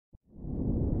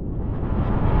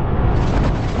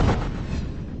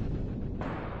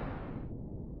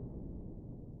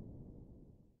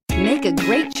Make a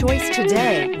great choice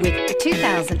today with the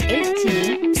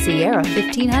 2018 Sierra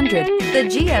 1500. The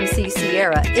GMC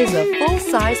Sierra is a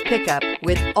full-size pickup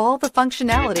with all the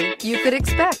functionality you could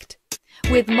expect.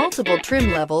 With multiple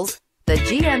trim levels, the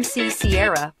GMC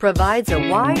Sierra provides a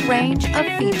wide range of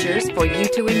features for you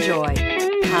to enjoy.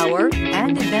 Power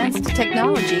and advanced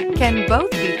technology can both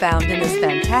be found in this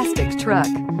fantastic truck.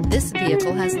 This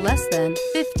vehicle has less than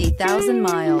 50,000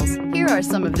 miles. Here are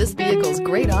some of this vehicle's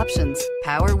great options: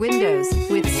 power windows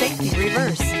with safety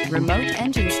reverse, remote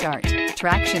engine start,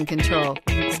 traction control,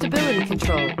 stability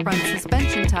control, front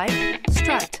suspension type,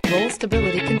 strut, roll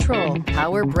stability control,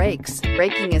 power brakes,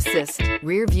 braking assist,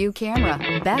 rear view camera,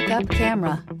 backup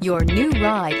camera. Your new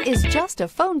ride is just a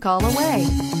phone call away.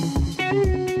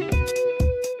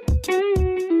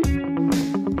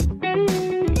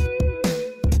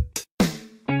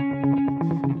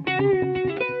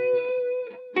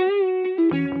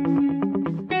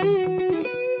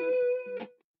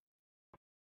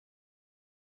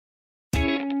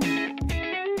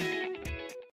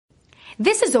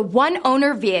 This is a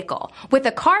one-owner vehicle with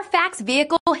a CARFAX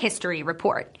Vehicle History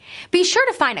Report. Be sure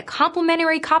to find a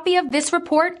complimentary copy of this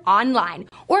report online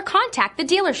or contact the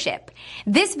dealership.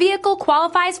 This vehicle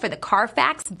qualifies for the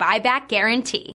CARFAX Buyback Guarantee.